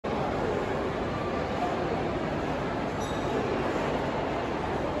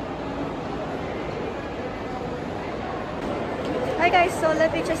guys, so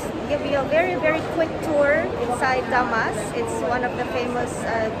let me just give you a very quick tour inside Damas. It's one of the famous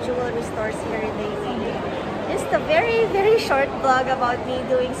jewelry stores here in the UAE. Just a very short vlog about me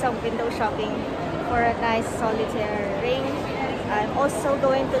doing some window shopping for a nice solitaire ring. I'm also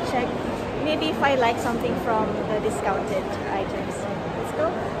going to check maybe if I like something from the discounted items. Let's go.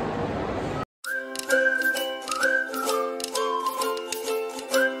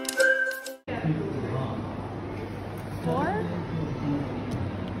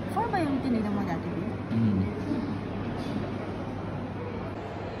 Four ba yung tinignan mo dati?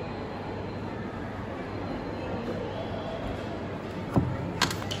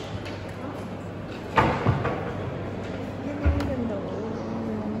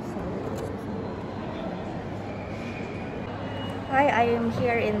 Hi, I am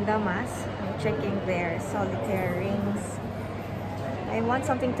here in Damas. I'm checking their solitaire rings. I want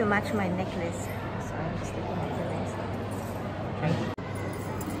something to match my necklace, so I'm just looking at the rings.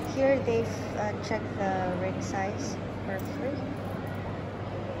 Here they've checked the ring size for free.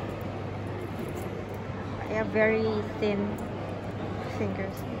 I have very thin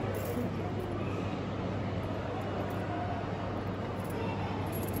fingers.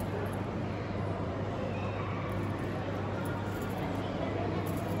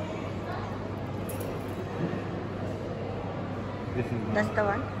 That's the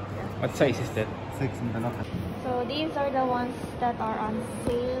one? What size is that? 6 in the locker. So these are the ones that are on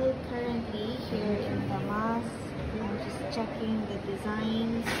sale currently here in Damas. I'm just checking the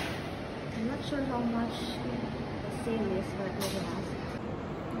designs. I'm not sure how much the sale is, but we're gonna ask.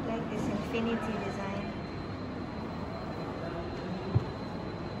 I like this infinity design.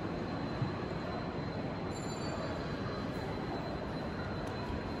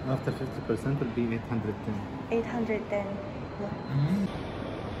 After 50% will be 810. 810. Yeah.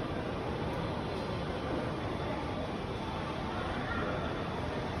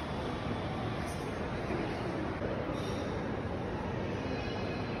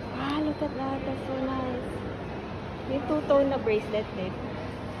 Look at that, that's so nice. Yung two-tone na bracelet, babe.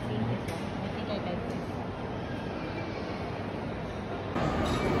 See this one? I think I like this.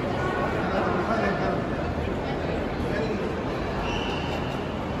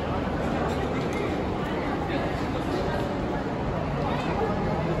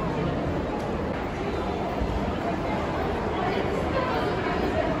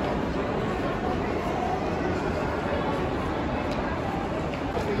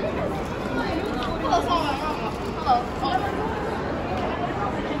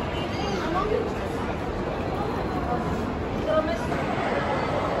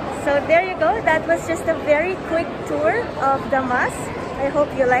 So there you go, that was just a very quick tour of Damas. I hope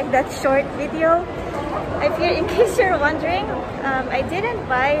you liked that short video. In case you're wondering, I didn't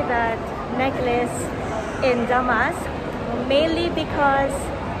buy that necklace in Damas mainly because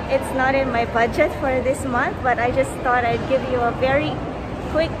it's not in my budget for this month, but I just thought I'd give you a very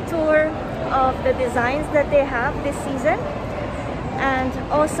quick tour of the designs that they have this season. And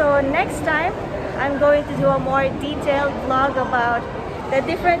also next time, I'm going to do a more detailed vlog about the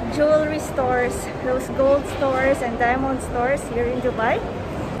different jewelry stores, those gold stores and diamond stores here in Dubai.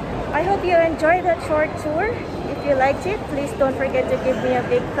 I hope you enjoyed that short tour. If you liked it, please don't forget to give me a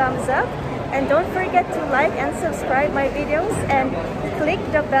big thumbs up. And don't forget to like and subscribe my videos and click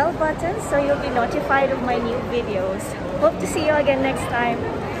the bell button so you'll be notified of my new videos. Hope to see you again next time.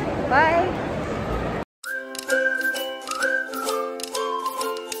 Bye!